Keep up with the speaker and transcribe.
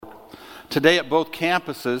Today at both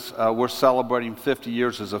campuses, we're celebrating 50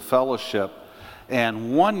 years as a fellowship,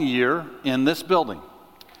 and 1 year in this building.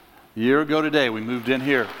 A year ago today, we moved in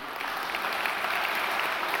here.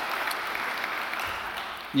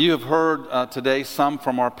 You have heard today some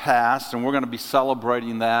from our past, and we're going to be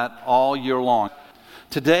celebrating that all year long.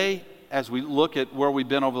 Today, as we look at where we've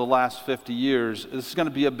been over the last 50 years, this is going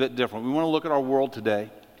to be a bit different. We want to look at our world today,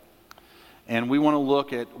 and we want to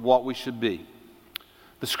look at what we should be.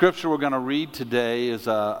 The scripture we're going to read today is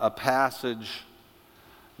a passage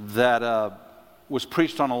that was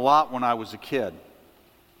preached on a lot when I was a kid.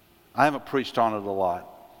 I haven't preached on it a lot,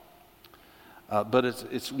 but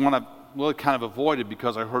it's one I've really kind of avoided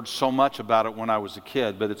because I heard so much about it when I was a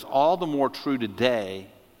kid. But it's all the more true today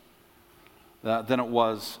than it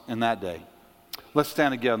was in that day. Let's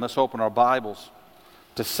stand again. Let's open our Bibles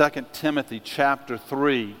to 2 Timothy chapter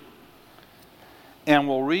 3. And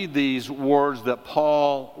we'll read these words that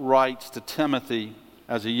Paul writes to Timothy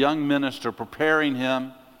as a young minister, preparing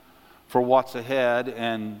him for what's ahead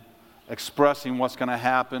and expressing what's going to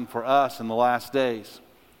happen for us in the last days.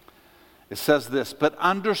 It says this, "But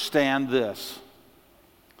understand this,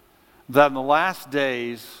 that in the last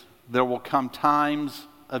days there will come times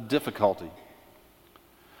of difficulty.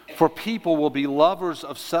 For people will be lovers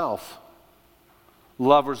of self,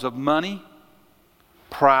 lovers of money,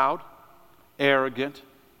 proud, arrogant,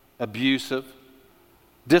 abusive,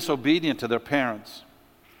 disobedient to their parents,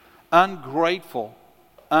 ungrateful,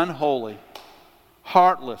 unholy,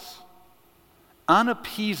 heartless,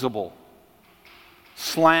 unappeasable,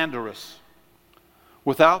 slanderous,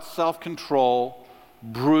 without self-control,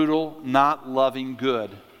 brutal, not loving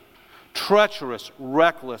good, treacherous,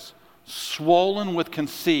 reckless, swollen with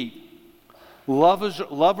conceit,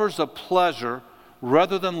 lovers of pleasure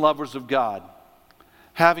rather than lovers of God,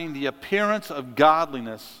 having the appearance of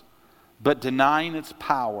godliness, but denying its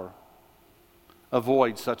power.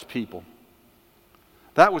 Avoid such people."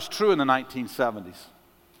 That was true in the 1970s.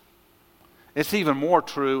 It's even more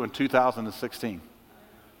true in 2016.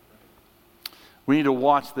 We need to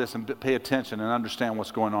watch this and pay attention and understand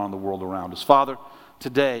what's going on in the world around us. Father,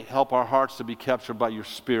 today, help our hearts to be captured by your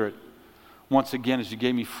Spirit. Once again, as you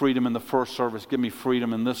gave me freedom in the first service, give me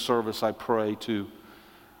freedom in this service, I pray, to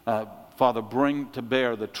Father, bring to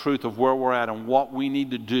bear the truth of where we're at and what we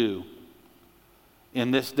need to do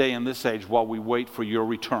in this day and this age while we wait for your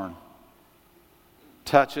return.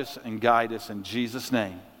 Touch us and guide us in Jesus'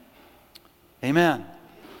 name. Amen.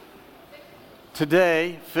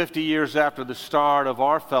 Today, 50 years after the start of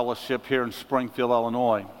our fellowship here in Springfield,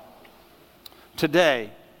 Illinois,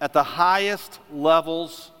 today, at the highest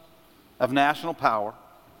levels of national power,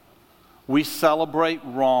 we celebrate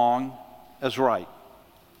wrong as right.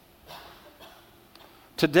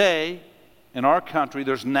 Today, in our country,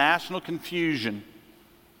 there's national confusion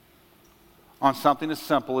on something as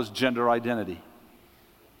simple as gender identity.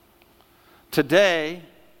 Today,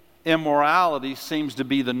 immorality seems to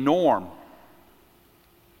be the norm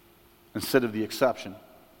instead of the exception.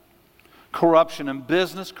 Corruption in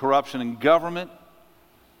business, corruption in government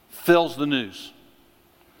fills the news.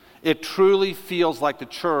 It truly feels like the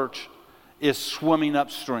church is swimming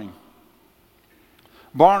upstream.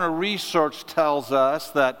 Barna research tells us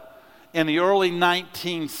that in the early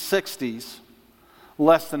 1960s,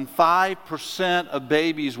 less than 5% of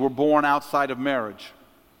babies were born outside of marriage.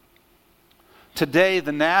 Today,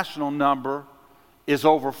 the national number is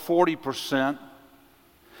over 40%,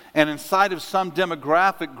 and inside of some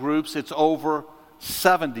demographic groups, it's over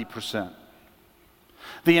 70%.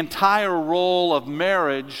 The entire role of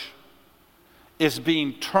marriage is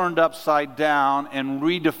being turned upside down and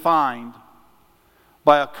redefined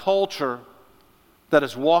by a culture that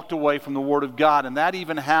has walked away from the Word of God, and that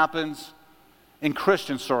even happens in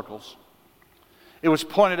Christian circles. It was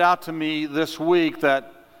pointed out to me this week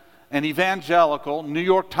that an evangelical, New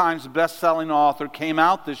York Times best-selling author came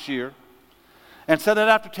out this year and said that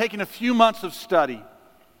after taking a few months of study,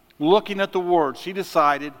 looking at the Word, she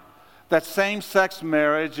decided that same-sex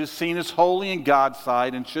marriage is seen as holy in God's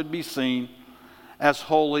sight and should be seen as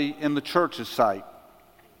holy in the church's sight.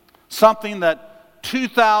 Something that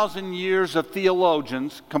 2,000 years of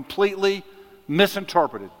theologians completely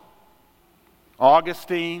misinterpreted.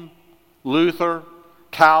 Augustine, Luther,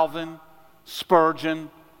 Calvin,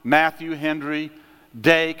 Spurgeon, Matthew Henry,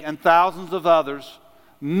 Dake, and thousands of others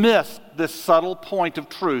missed this subtle point of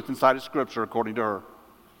truth inside of Scripture, according to her.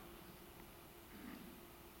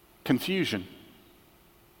 Confusion.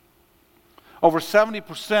 Over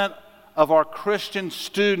 70% of our Christian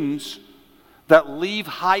students that leave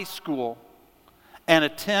high school and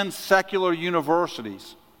attend secular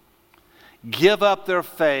universities give up their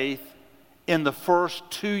faith in the first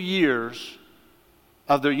 2 years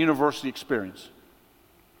of their university experience.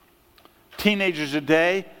 Teenagers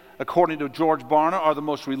today, according to George Barna, are the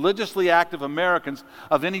most religiously active Americans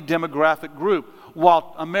of any demographic group,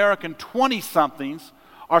 while American 20-somethings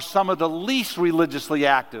are some of the least religiously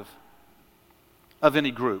active of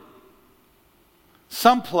any group.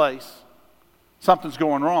 Someplace, something's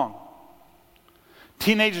going wrong.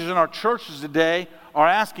 Teenagers in our churches today are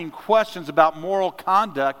asking questions about moral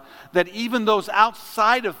conduct that even those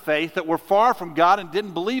outside of faith that were far from God and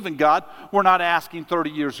didn't believe in God were not asking 30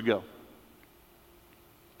 years ago.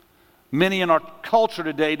 Many in our culture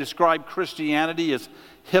today describe Christianity as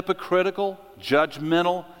hypocritical,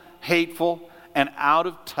 judgmental, hateful, and out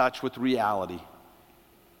of touch with reality.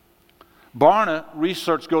 Barna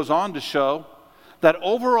research goes on to show that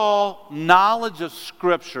overall knowledge of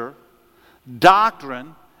Scripture,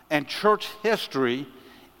 doctrine, and church history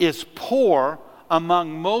is poor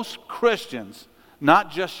among most Christians,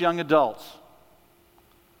 not just young adults.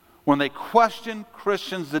 When they question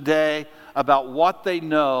Christians today about what they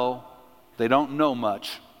know, they don't know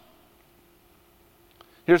much.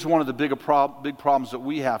 Here's one of the big problems that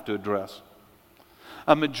we have to address.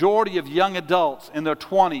 A majority of young adults in their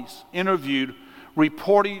 20s interviewed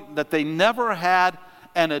reporting that they never had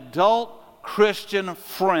an adult Christian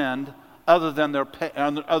friend other than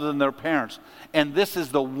their parents. And this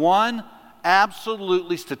is the one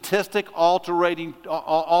absolutely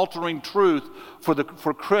altering truth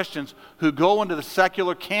for Christians who go into the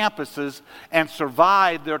secular campuses and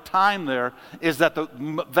survive their time there, is that the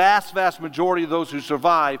vast majority of those who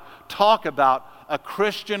survive talk about a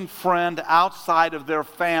Christian friend outside of their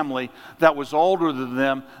family that was older than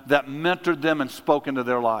them, that mentored them and spoke into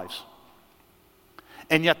their lives.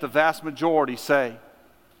 And yet the vast majority say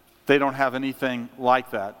they don't have anything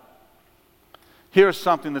like that. Here's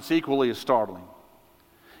something that's equally as startling.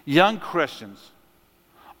 Young Christians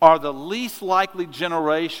are the least likely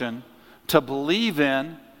generation to believe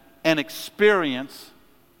in and experience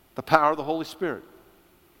the power of the Holy Spirit.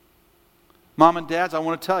 Mom and dads, I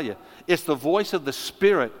want to tell you, it's the voice of the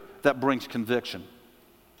Spirit that brings conviction.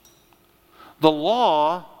 The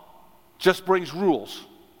law just brings rules.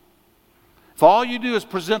 If all you do is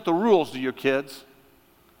present the rules to your kids,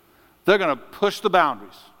 they're going to push the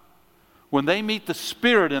boundaries. When they meet the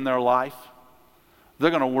Spirit in their life, they're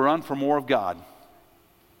going to run for more of God.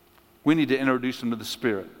 We need to introduce them to the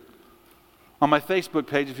Spirit. On my Facebook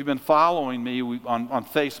page, if you've been following me on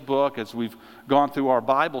Facebook as we've gone through our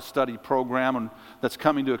Bible study program that's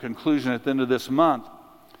coming to a conclusion at the end of this month,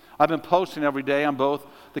 I've been posting every day on both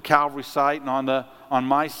the Calvary site and on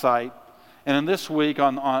my site. And in this week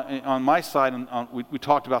on my site, we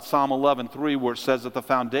talked about Psalm 11:3, where it says that the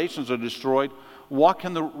foundations are destroyed. What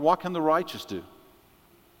can the righteous do?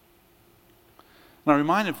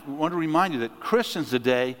 And I want to remind you that Christians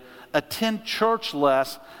today attend church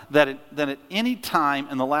less than at any time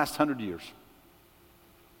in the last 100 years.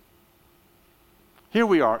 Here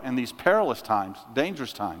we are in these perilous times,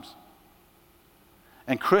 dangerous times.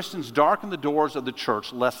 And Christians darken the doors of the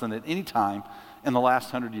church less than at any time in the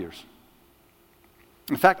last 100 years.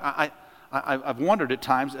 In fact, I've wondered at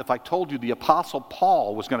times if I told you the Apostle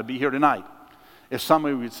Paul was going to be here tonight, if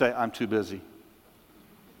somebody would say, I'm too busy.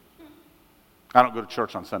 I don't go to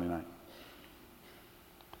church on Sunday night.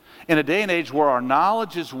 In a day and age where our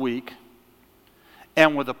knowledge is weak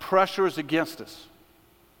and where the pressure is against us,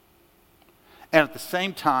 and at the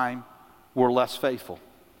same time, we're less faithful.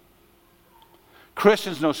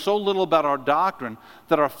 Christians know so little about our doctrine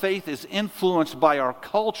that our faith is influenced by our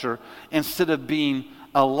culture instead of being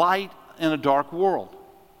a light in a dark world.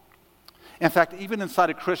 In fact, even inside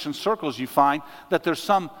of Christian circles, you find that there's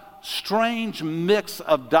some strange mix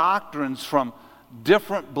of doctrines from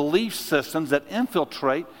different belief systems that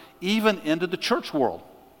infiltrate even into the church world.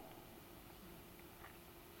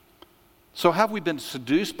 So have we been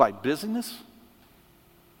seduced by busyness?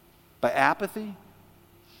 By apathy?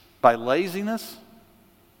 By laziness?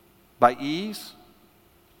 By ease?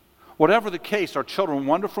 Whatever the case, our children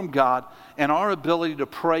wander from God and our ability to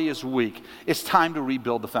pray is weak. It's time to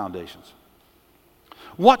rebuild the foundations.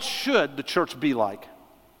 What should the church be like?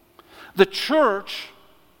 The church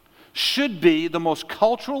should be the most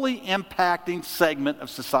culturally impacting segment of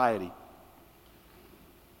society.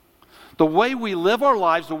 The way we live our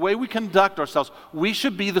lives, the way we conduct ourselves, we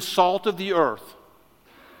should be the salt of the earth.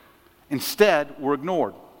 Instead, we're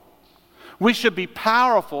ignored. We should be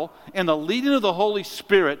powerful in the leading of the Holy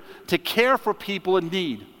Spirit to care for people in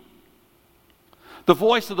need. The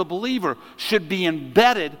voice of the believer should be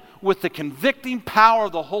embedded with the convicting power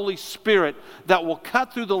of the Holy Spirit that will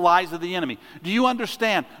cut through the lies of the enemy. Do you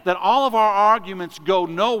understand that all of our arguments go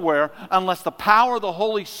nowhere unless the power of the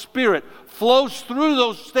Holy Spirit flows through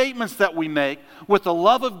those statements that we make with the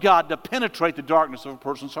love of God to penetrate the darkness of a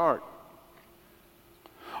person's heart?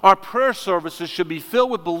 Our prayer services should be filled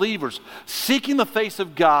with believers seeking the face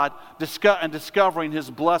of God and discovering His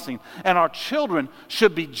blessing. And our children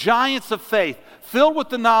should be giants of faith, filled with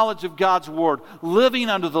the knowledge of God's Word, living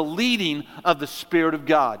under the leading of the Spirit of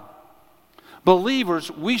God. Believers,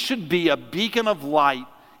 we should be a beacon of light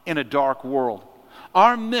in a dark world.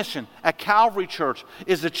 Our mission at Calvary Church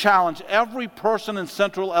is to challenge every person in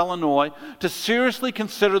Central Illinois to seriously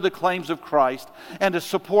consider the claims of Christ and to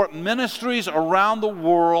support ministries around the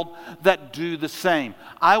world that do the same.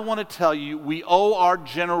 I want to tell you, we owe our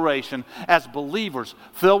generation as believers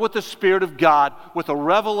filled with the Spirit of God, with a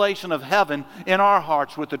revelation of heaven in our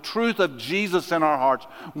hearts, with the truth of Jesus in our hearts,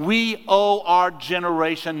 we owe our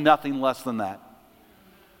generation nothing less than that.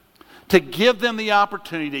 To give them the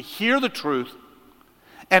opportunity to hear the truth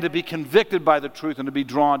and to be convicted by the truth and to be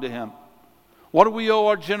drawn to Him. What do we owe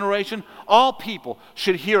our generation? All people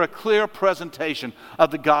should hear a clear presentation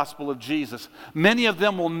of the gospel of Jesus. Many of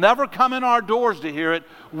them will never come in our doors to hear it.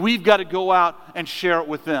 We've got to go out and share it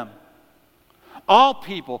with them. All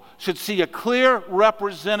people should see a clear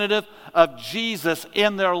representative of Jesus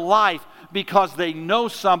in their life because they know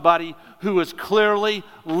somebody who is clearly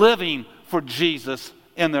living for Jesus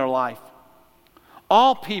in their life.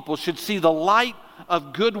 All people should see the light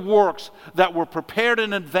of good works that were prepared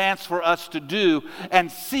in advance for us to do and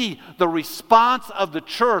see the response of the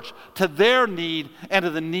church to their need and to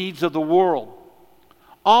the needs of the world.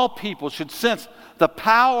 All people should sense the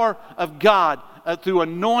power of God through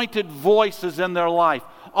anointed voices in their life.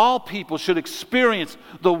 All people should experience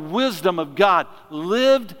the wisdom of God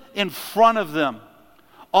lived in front of them.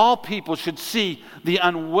 All people should see the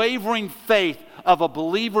unwavering faith of a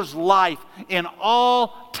believer's life in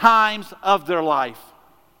all times of their life.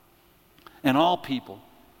 And all people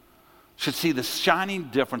should see the shining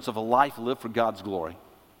difference of a life lived for God's glory.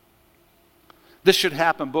 This should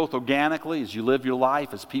happen both organically as you live your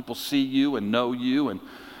life, as people see you and know you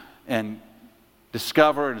and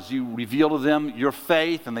discover, as you reveal to them your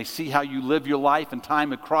faith, and they see how you live your life in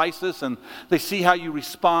time of crisis, and they see how you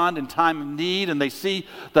respond in time of need, and they see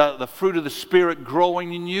the fruit of the Spirit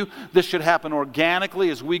growing in you. This should happen organically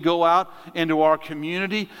as we go out into our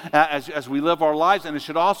community, as we live our lives, and it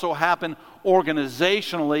should also happen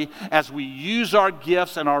organizationally as we use our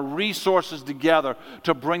gifts and our resources together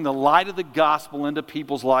to bring the light of the gospel into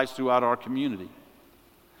people's lives throughout our community.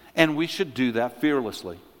 And we should do that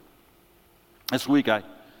fearlessly. This week I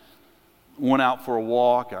went out for a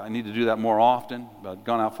walk. I need to do that more often. I'd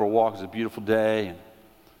gone out for a walk. It was a beautiful day and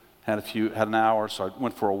had an hour, so I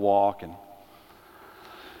went for a walk. And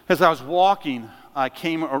as I was walking, I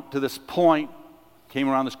came to this point, came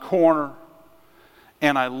around this corner,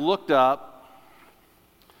 and I looked up,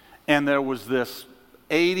 and there was this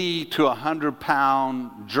 80 to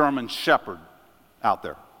 100-pound German Shepherd out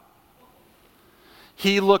there.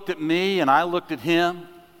 He looked at me, and I looked at him.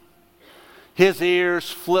 His ears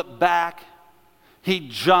flipped back. He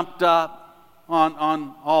jumped up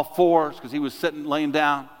on all fours because he was laying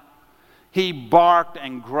down. He barked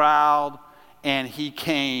and growled, and he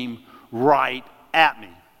came right at me.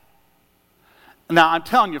 Now, I'm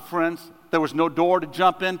telling you, friends, there was no door to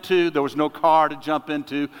jump into. There was no car to jump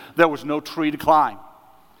into. There was no tree to climb.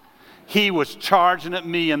 He was charging at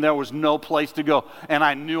me, and there was no place to go. And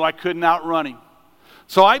I knew I couldn't outrun him.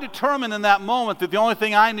 So I determined in that moment that the only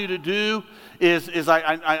thing I knew to do is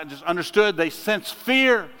I just understood they sensed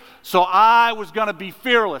fear. So I was going to be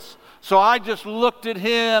fearless. So I just looked at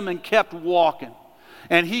him and kept walking.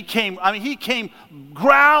 And he came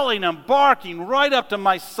growling and barking right up to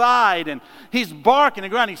my side. And he's barking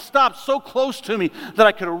and growling. He stopped so close to me that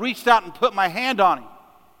I could have reached out and put my hand on him.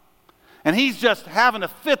 And he's just having a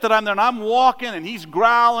fit that I'm there, and I'm walking, and he's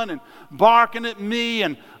growling and barking at me,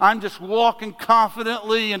 and I'm just walking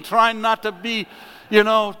confidently and trying not to be,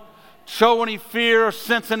 show any fear or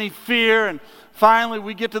sense any fear. And finally,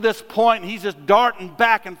 we get to this point, and he's just darting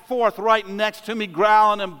back and forth right next to me,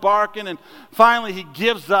 growling and barking. And finally, he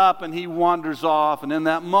gives up, and he wanders off. And in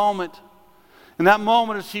that moment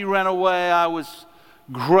as he ran away, I was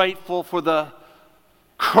grateful for the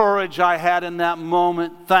courage I had in that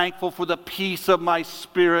moment, thankful for the peace of my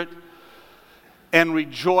spirit, and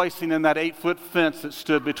rejoicing in that 8-foot fence that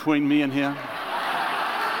stood between me and him.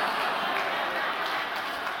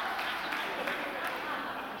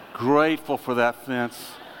 Grateful for that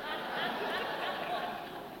fence.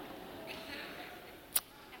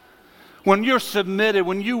 when you're submitted,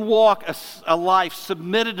 when you walk a life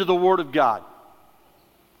submitted to the Word of God,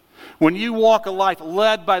 when you walk a life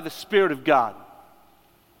led by the Spirit of God,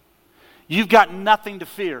 you've got nothing to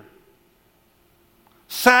fear.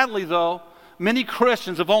 Sadly, though, many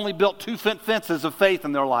Christians have only built 2 fences of faith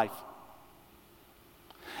in their life.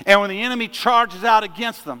 And when the enemy charges out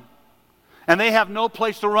against them, and they have no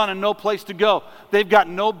place to run and no place to go, they've got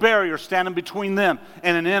no barrier standing between them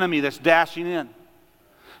and an enemy that's dashing in.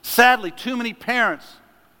 Sadly, too many parents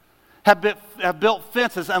have built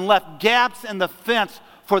fences and left gaps in the fence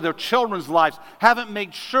for their children's lives, haven't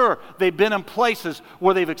made sure they've been in places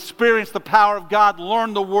where they've experienced the power of God,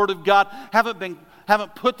 learned the Word of God,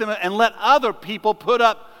 haven't put them and let other people put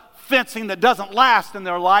up fencing that doesn't last in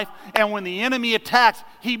their life. And when the enemy attacks,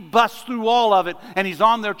 he busts through all of it, and he's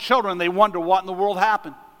on their children. They wonder what in the world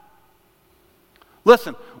happened.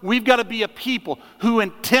 Listen, we've got to be a people who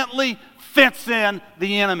intently fence in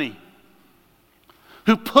the enemy,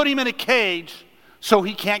 who put him in a cage so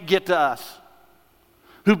he can't get to us,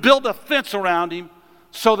 who build a fence around him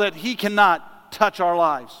so that he cannot touch our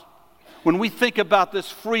lives. When we think about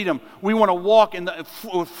this freedom, we want to walk in the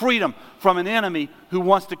freedom from an enemy who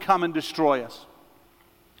wants to come and destroy us.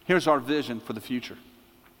 Here's our vision for the future.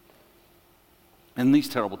 In these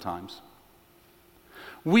terrible times,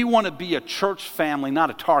 we want to be a church family,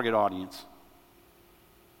 not a target audience.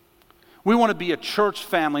 We want to be a church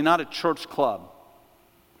family, not a church club.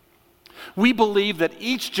 We believe that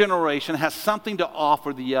each generation has something to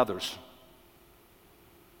offer the others.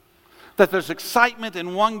 That there's excitement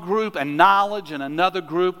in one group and knowledge in another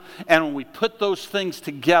group, and when we put those things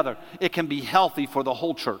together, it can be healthy for the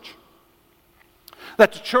whole church.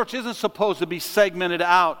 That the church isn't supposed to be segmented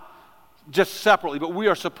out just separately, but we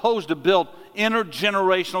are supposed to build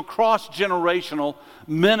intergenerational, cross-generational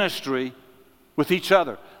ministry with each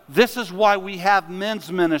other. This is why we have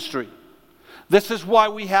men's ministry. This is why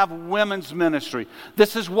we have women's ministry.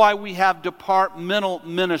 This is why we have departmental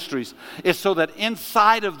ministries. It's so that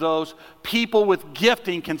inside of those, people with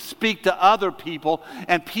gifting can speak to other people,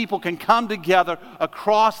 and people can come together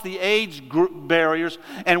across the age group barriers,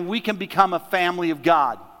 and we can become a family of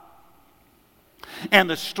God. And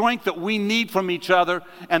the strength that we need from each other,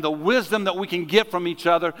 and the wisdom that we can get from each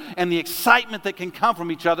other, and the excitement that can come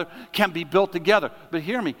from each other can be built together. But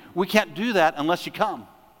hear me, we can't do that unless you come.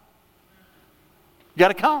 You got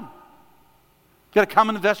to come. You got to come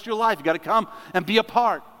and invest your life. You got to come and be a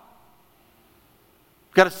part.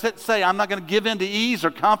 You got to sit and say, I'm not going to give in to ease or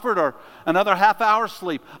comfort or another half hour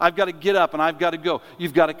sleep. I've got to get up and I've got to go.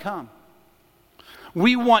 You've got to come.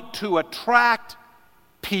 We want to attract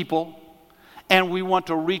people, and we want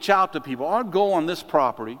to reach out to people. Our goal on this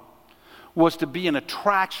property was to be an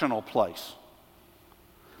attractional place.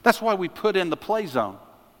 That's why we put in the play zone.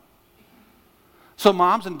 So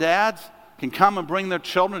moms and dads can come and bring their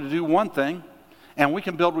children to do one thing, and we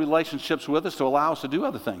can build relationships with us to allow us to do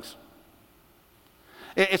other things.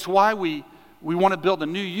 It's why we want to build a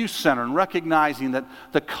new youth center, and recognizing that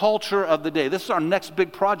the culture of the day, this is our next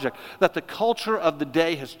big project, that the culture of the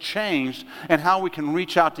day has changed and how we can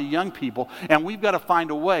reach out to young people, and we've got to find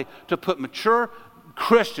a way to put mature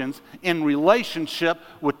Christians in relationship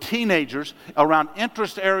with teenagers around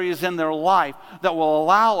interest areas in their life that will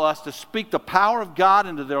allow us to speak the power of God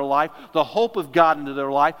into their life, the hope of God into their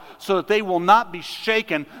life, so that they will not be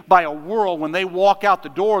shaken by a world when they walk out the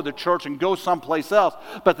door of the church and go someplace else,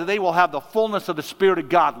 but that they will have the fullness of the Spirit of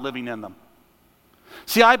God living in them.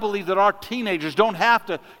 See, I believe that our teenagers don't have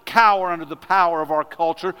to cower under the power of our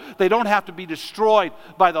culture. They don't have to be destroyed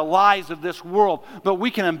by the lies of this world. But we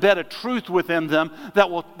can embed a truth within them that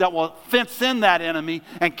will fence in that enemy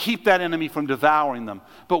and keep that enemy from devouring them.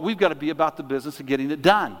 But we've got to be about the business of getting it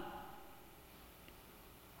done.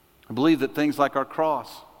 I believe that things like our cross,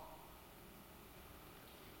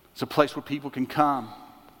 it's a place where people can come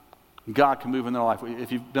and God can move in their life.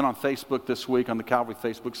 If you've been on Facebook this week, on the Calvary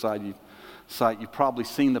Facebook site, you've probably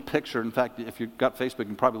seen the picture. In fact, if you've got Facebook, you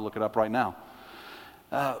can probably look it up right now.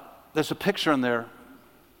 There's a picture in there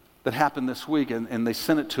that happened this week, and they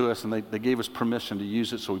sent it to us, and they gave us permission to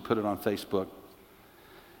use it, so we put it on Facebook.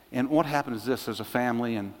 And what happened is this: there's a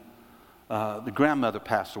family, and the grandmother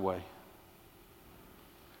passed away.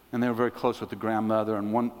 And they were very close with the grandmother,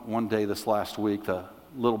 and one day this last week, the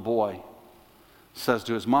little boy says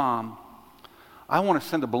to his mom, I want to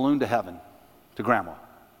send a balloon to heaven to Grandma.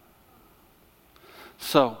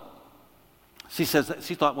 So she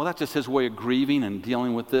thought, well, that's just his way of grieving and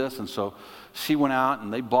dealing with this. And so she went out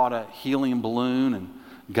and they bought a helium balloon and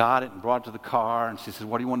got it and brought it to the car. And she said,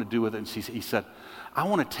 what do you want to do with it? And he said, I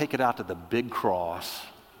want to take it out to the big cross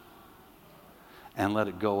and let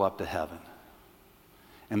it go up to heaven.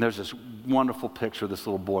 And there's this wonderful picture of this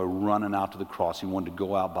little boy running out to the cross. He wanted to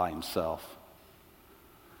go out by himself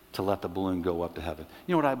to let the balloon go up to heaven.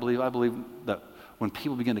 You know what I believe? I believe that when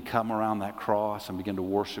people begin to come around that cross and begin to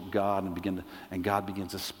worship God and God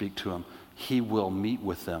begins to speak to them, he will meet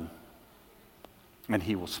with them and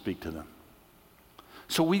he will speak to them.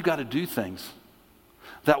 So we've got to do things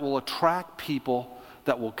that will attract people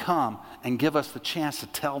that will come and give us the chance to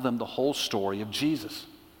tell them the whole story of Jesus.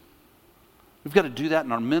 We've got to do that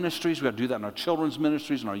in our ministries. We've got to do that in our children's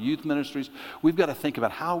ministries and our youth ministries. We've got to think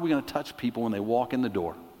about how are we going to touch people when they walk in the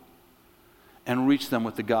door and reach them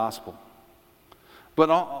with the gospel.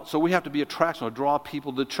 So we have to be attractional, to draw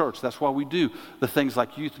people to the church. That's why we do the things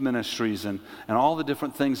like youth ministries and all the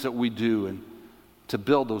different things that we do and to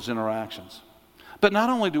build those interactions. But not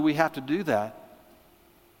only do we have to do that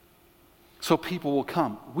so people will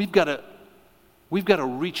come, we've got to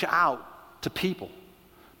reach out to people,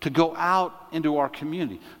 to go out into our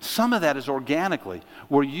community. Some of that is organically,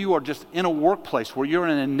 where you are just in a workplace, where you're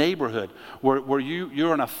in a neighborhood, where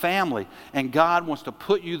you're in a family, and God wants to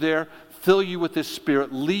put you there, fill you with His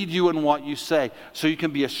Spirit, lead you in what you say, so you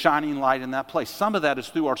can be a shining light in that place. Some of that is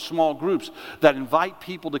through our small groups that invite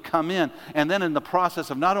people to come in, and then in the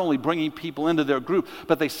process of not only bringing people into their group,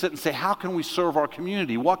 but they sit and say, how can we serve our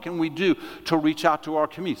community? What can we do to reach out to our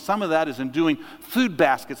community? Some of that is in doing food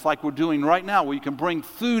baskets like we're doing right now, where you can bring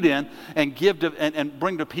food in and give to, and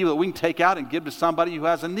bring to people that we can take out and give to somebody who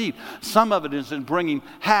has a need. Some of it is in bringing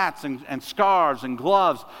hats and scarves and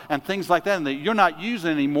gloves and things like that, and that you're not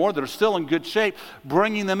using anymore, that are still in good shape,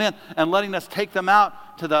 bringing them in and letting us take them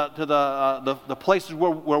out to the places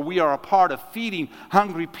where we are a part of feeding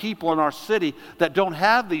hungry people in our city that don't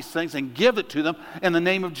have these things and give it to them in the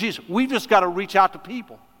name of Jesus. We've just got to reach out to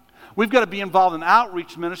people. We've got to be involved in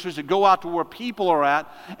outreach ministries that go out to where people are at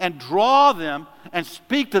and draw them and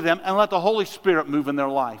speak to them and let the Holy Spirit move in their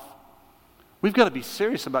life. We've got to be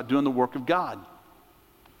serious about doing the work of God.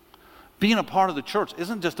 Being a part of the church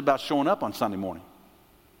isn't just about showing up on Sunday morning.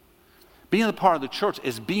 Being a part of the church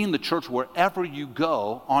is being the church wherever you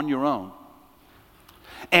go on your own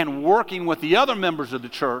and working with the other members of the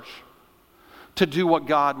church to do what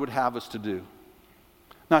God would have us to do.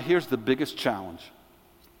 Now, here's the biggest challenge.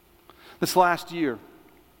 This last year,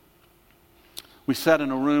 we sat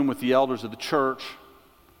in a room with the elders of the church,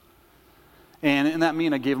 and in that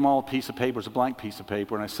meeting, I gave them all a piece of paper, it was a blank piece of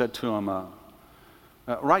paper, and I said to them,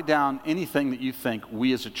 write down anything that you think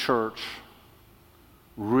we as a church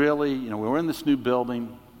really, we're in this new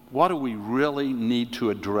building, what do we really need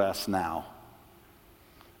to address now?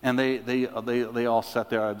 And they all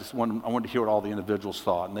sat there. I wanted to hear what all the individuals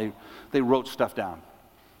thought, and they wrote stuff down.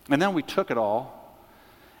 And then we took it all,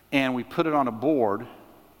 and we put it on a board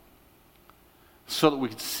so that we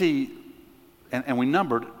could see, and we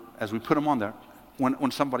numbered, as we put them on there,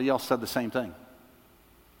 when somebody else said the same thing.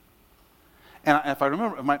 And if I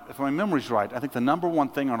remember, if my memory's right, I think the number one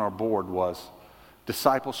thing on our board was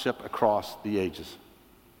discipleship across the ages.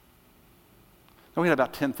 And we had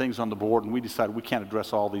about 10 things on the board, and we decided we can't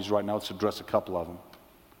address all these right now. Let's address a couple of them.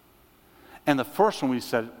 And the first one we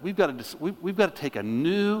said, we've got to take a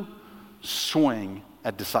new swing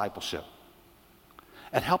at discipleship,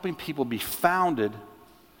 at helping people be founded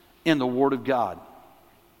in the Word of God.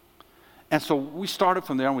 And so we started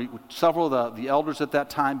from there, and several of the elders at that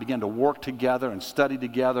time began to work together and study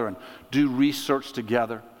together and do research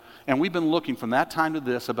together. And we've been looking from that time to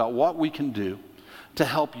this about what we can do to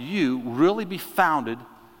help you really be founded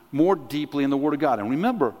more deeply in the Word of God. And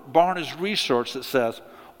remember Barna's research that says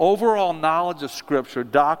overall knowledge of Scripture,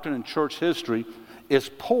 doctrine, and church history is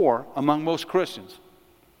poor among most Christians.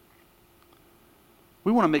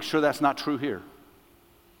 We want to make sure that's not true here.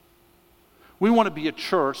 We want to be a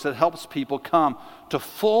church that helps people come to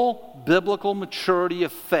full biblical maturity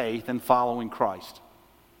of faith in following Christ,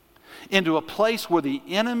 into a place where the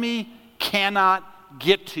enemy cannot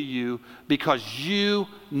get to you because you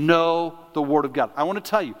know the Word of God. I want to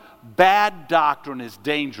tell you, bad doctrine is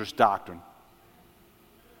dangerous doctrine.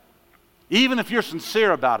 Even if you're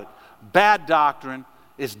sincere about it, bad doctrine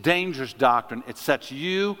is dangerous doctrine. It sets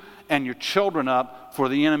you and your children up for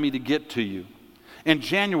the enemy to get to you. In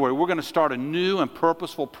January, we're going to start a new and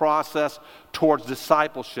purposeful process towards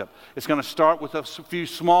discipleship. It's going to start with a few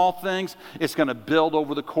small things. It's going to build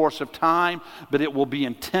over the course of time, but it will be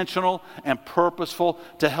intentional and purposeful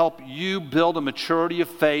to help you build a maturity of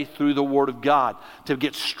faith through the Word of God, to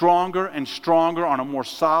get stronger and stronger on a more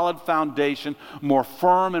solid foundation, more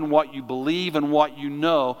firm in what you believe and what you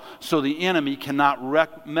know, so the enemy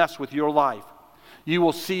cannot mess with your life. You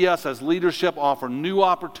will see us as leadership offer new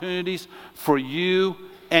opportunities for you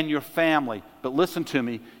and your family. But listen to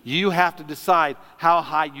me, you have to decide how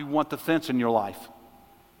high you want the fence in your life.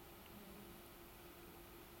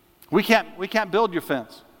 We can't build your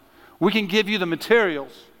fence. We can give you the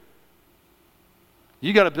materials.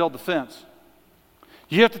 You got to build the fence.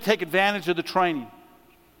 You have to take advantage of the training.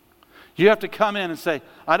 You have to come in and say,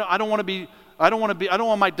 I don't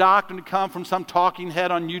want my doctrine to come from some talking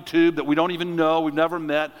head on YouTube that we don't even know, we've never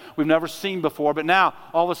met, we've never seen before, but now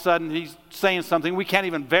all of a sudden he's saying something we can't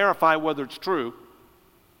even verify whether it's true.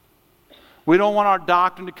 We don't want our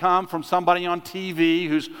doctrine to come from somebody on TV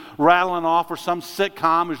who's rattling off, or some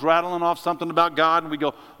sitcom who's rattling off something about God, and we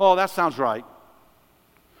go, oh, that sounds right.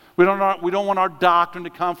 We don't want our doctrine to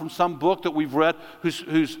come from some book that we've read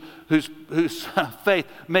whose faith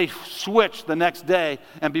may switch the next day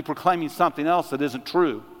and be proclaiming something else that isn't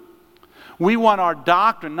true. We want our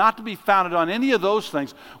doctrine not to be founded on any of those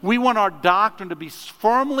things. We want our doctrine to be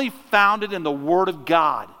firmly founded in the Word of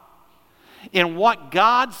God, in what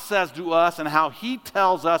God says to us and how He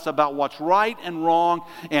tells us about what's right and wrong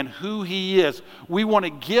and who He is. We want to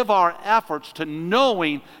give our efforts to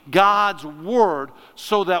knowing God's Word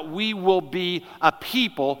so that we will be a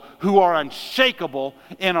people who are unshakable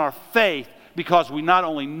in our faith, because we not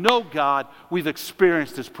only know God, we've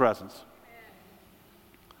experienced His presence.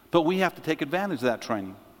 But we have to take advantage of that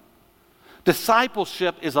training.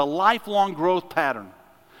 Discipleship is a lifelong growth pattern.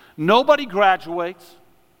 Nobody graduates.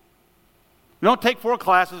 You don't take 4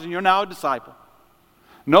 classes and you're now a disciple.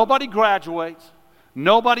 Nobody graduates.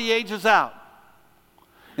 Nobody ages out.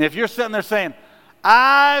 And if you're sitting there saying,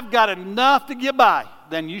 I've got enough to get by,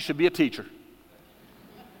 then you should be a teacher.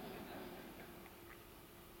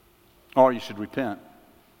 Or you should repent.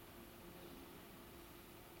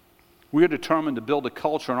 We are determined to build a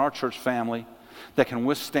culture in our church family that can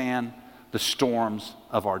withstand the storms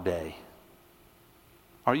of our day.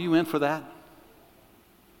 Are you in for that?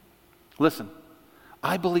 Listen,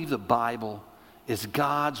 I believe the Bible is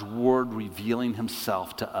God's Word revealing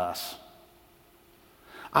Himself to us.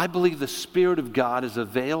 I believe the Spirit of God is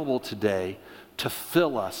available today to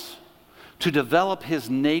fill us, to develop His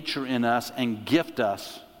nature in us and gift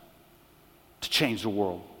us to change the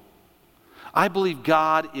world. I believe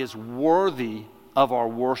God is worthy of our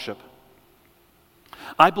worship.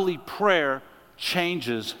 I believe prayer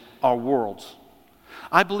changes our worlds.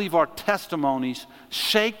 I believe our testimonies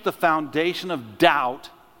shake the foundation of doubt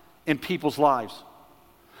in people's lives.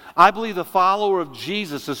 I believe the follower of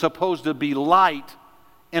Jesus is supposed to be light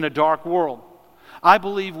in a dark world. I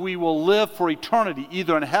believe we will live for eternity,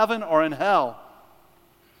 either in heaven or in hell.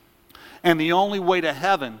 And the only way to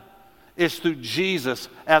heaven is through Jesus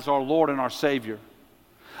as our Lord and our Savior.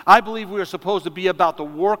 I believe we are supposed to be about the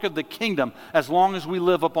work of the kingdom as long as we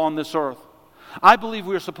live upon this earth. I believe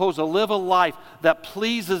we are supposed to live a life that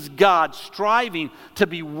pleases God, striving to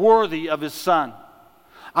be worthy of His Son.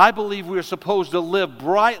 I believe we are supposed to live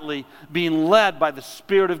brightly, being led by the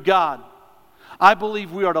Spirit of God. I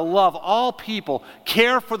believe we are to love all people,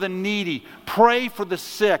 care for the needy, pray for the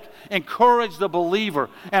sick, encourage the believer,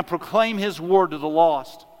 and proclaim His word to the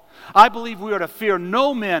lost. I believe we are to fear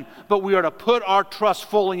no men, but we are to put our trust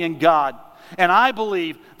fully in God. And I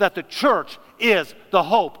believe that the church is the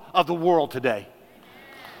hope of the world today.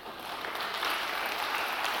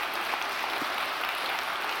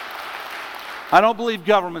 I don't believe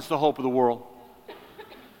government's the hope of the world.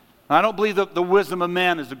 I don't believe the wisdom of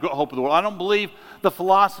man is the hope of the world. I don't believe the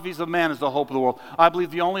philosophies of man is the hope of the world. I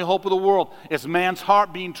believe the only hope of the world is man's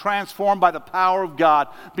heart being transformed by the power of God,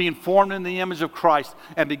 being formed in the image of Christ,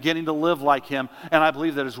 and beginning to live like Him. And I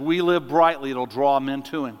believe that as we live brightly, it'll draw men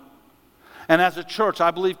to Him. And as a church,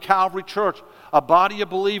 I believe Calvary Church, a body of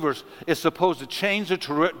believers, is supposed to change the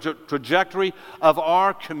trajectory of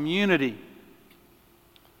our community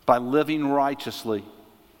by living righteously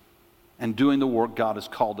and doing the work God has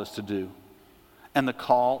called us to do. And the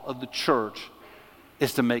call of the church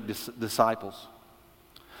is to make disciples.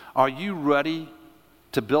 Are you ready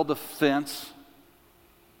to build a fence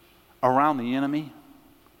around the enemy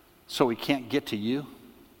so he can't get to you?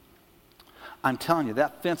 I'm telling you,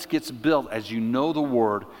 that fence gets built as you know the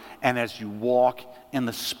Word and as you walk in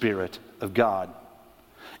the Spirit of God.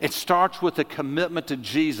 It starts with a commitment to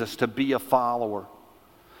Jesus to be a follower.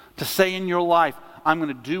 To say in your life, I'm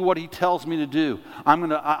going to do what He tells me to do.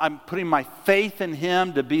 I'm putting my faith in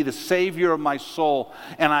Him to be the Savior of my soul.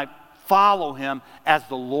 And I follow Him as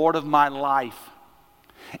the Lord of my life.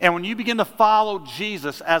 And when you begin to follow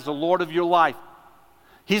Jesus as the Lord of your life,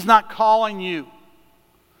 He's not calling you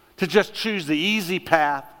to just choose the easy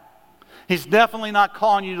path. He's definitely not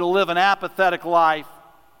calling you to live an apathetic life.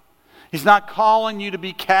 He's not calling you to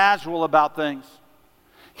be casual about things.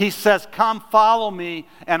 He says, come follow me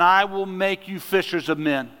and I will make you fishers of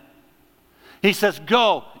men. He says,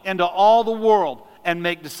 go into all the world and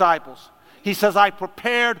make disciples. He says, I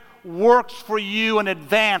prepared works for you in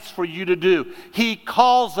advance for you to do. He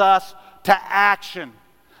calls us to action.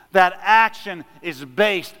 That action is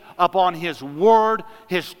based upon His Word,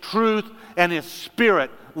 His truth, and His Spirit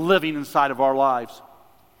living inside of our lives.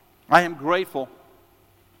 I am grateful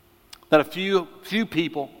that a few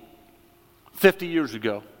people 50 years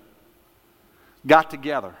ago got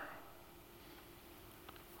together.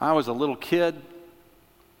 I was a little kid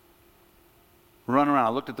running around. I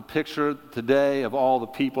looked at the picture today of all the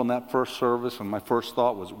people in that first service, and my first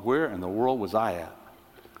thought was, where in the world was I at?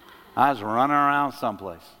 I was running around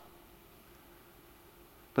someplace.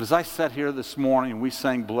 But as I sat here this morning and we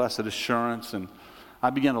sang Blessed Assurance, and I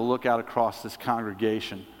began to look out across this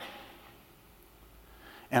congregation,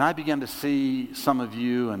 and I began to see some of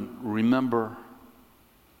you and remember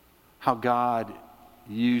how God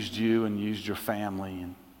used you and used your family.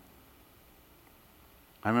 And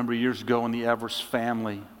I remember years ago when the Evers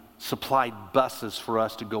family supplied buses for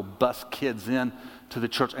us to go bus kids in to the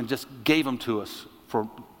church and just gave them to us for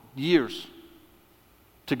years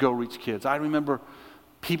to go reach kids. I remember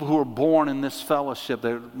people who were born in this fellowship,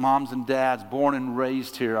 their moms and dads, born and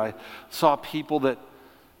raised here. I saw people that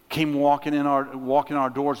came walking in our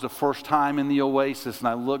doors the first time in the Oasis, and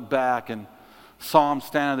I looked back and saw them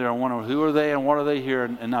standing there and wondered, who are they and what are they here?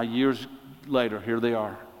 And now years later, here they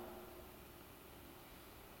are.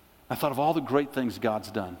 I thought of all the great things God's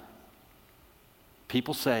done.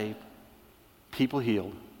 People saved, people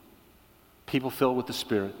healed, people filled with the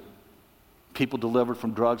Spirit, people delivered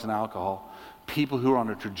from drugs and alcohol, people who are on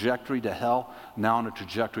a trajectory to hell, now on a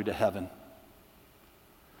trajectory to heaven.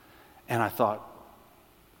 And I thought,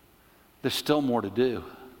 there's still more to do.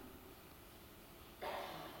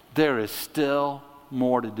 There is still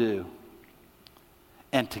more to do.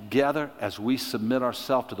 And together, as we submit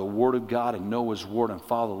ourselves to the Word of God and know His Word and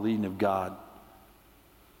follow the leading of God,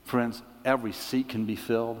 friends, every seat can be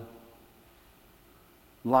filled.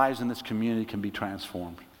 Lives in this community can be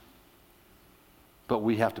transformed. But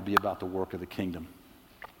we have to be about the work of the kingdom.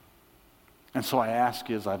 And so I ask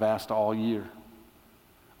you, as I've asked all year,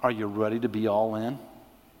 are you ready to be all in?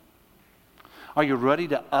 Are you ready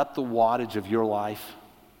to up the wattage of your life?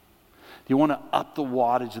 Do you want to up the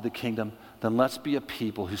wattage of the kingdom? Then let's be a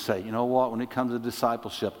people who say, you know what, when it comes to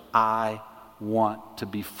discipleship, I want to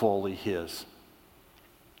be fully His.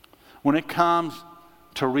 When it comes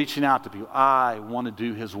to reaching out to people, I want to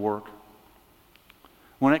do His work.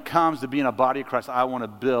 When it comes to being a body of Christ, I want to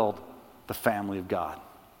build the family of God.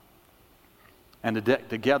 And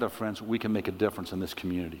together, friends, we can make a difference in this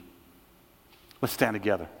community. Let's stand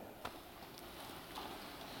together.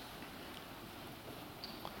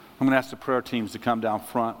 I'm going to ask the prayer teams to come down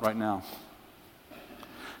front right now.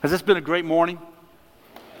 Has this been a great morning?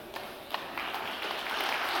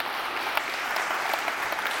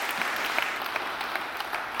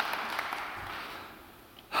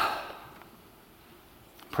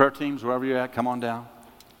 Prayer teams, wherever you're at, come on down.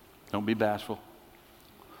 Don't be bashful.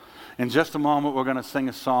 In just a moment, we're going to sing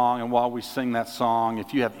a song, and while we sing that song,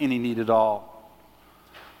 if you have any need at all,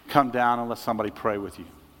 come down and let somebody pray with you.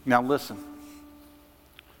 Now listen.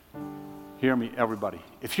 Hear me, everybody.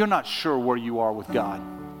 If you're not sure where you are with God,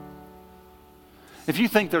 if you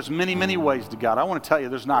think there's many, many ways to God, I want to tell you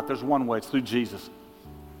there's not. There's one way. It's through Jesus.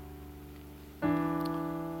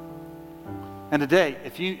 And today,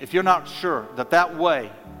 if you're not sure that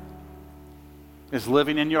way is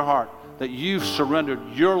living in your heart, that you've surrendered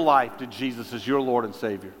your life to Jesus as your Lord and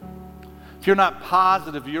Savior, if you're not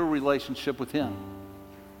positive of your relationship with Him,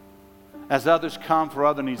 as others come for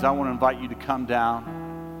other needs, I want to invite you to come down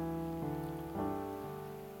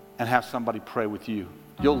and have somebody pray with you.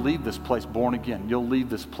 You'll leave this place born again. You'll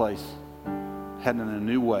leave this place heading in a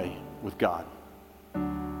new way with God.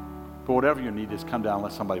 But whatever your need is, come down and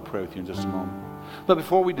let somebody pray with you in just a moment. But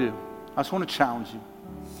before we do, I just want to challenge you.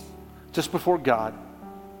 Just before God,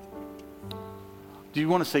 do you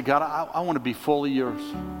want to say, God, I want to be fully yours?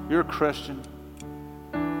 You're a Christian.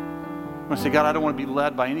 You want to say, God, I don't want to be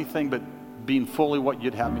led by anything but being fully what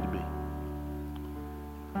you'd have me to be.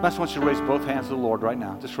 I just want you to raise both hands to the Lord right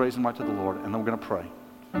now. Just raise them right to the Lord, and then we're going to pray.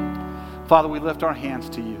 Father, we lift our hands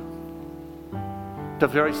to you to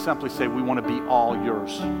very simply say we want to be all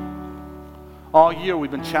yours. All year we've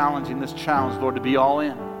been challenging this challenge, Lord, to be all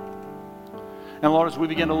in. And Lord, as we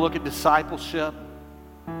begin to look at discipleship,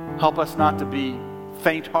 help us not to be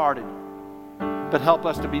faint-hearted, but help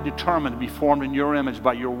us to be determined to be formed in your image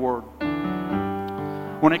by your word.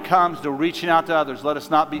 When it comes to reaching out to others, let us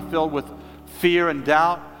not be filled with fear and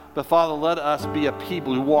doubt, But Father, let us be a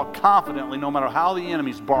people who walk confidently no matter how the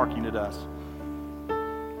enemy's barking at us.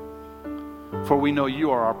 For we know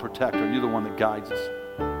you are our protector, and you're the one that guides us.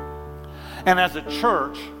 And as a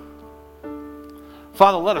church,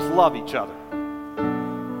 Father, let us love each other.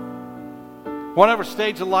 Whatever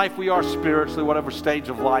stage of life we are spiritually, whatever stage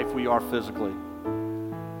of life we are physically.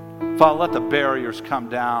 Father, let the barriers come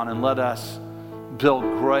down and let us build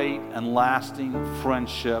great and lasting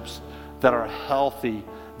friendships that are healthy,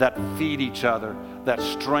 that feed each other, that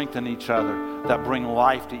strengthen each other, that bring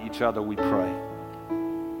life to each other, we pray.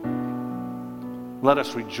 Let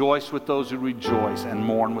us rejoice with those who rejoice and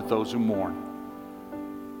mourn with those who mourn.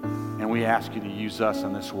 And we ask you to use us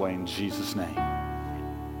in this way in Jesus' name.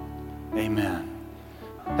 Amen.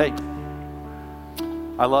 Hey,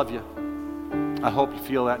 I love you. I hope you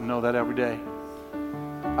feel that and know that every day.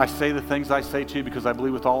 I say the things I say to you because I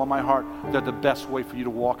believe with all of my heart they're the best way for you to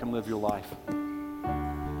walk and live your life.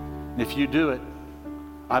 And if you do it,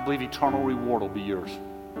 I believe eternal reward will be yours.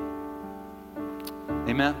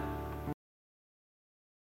 Amen.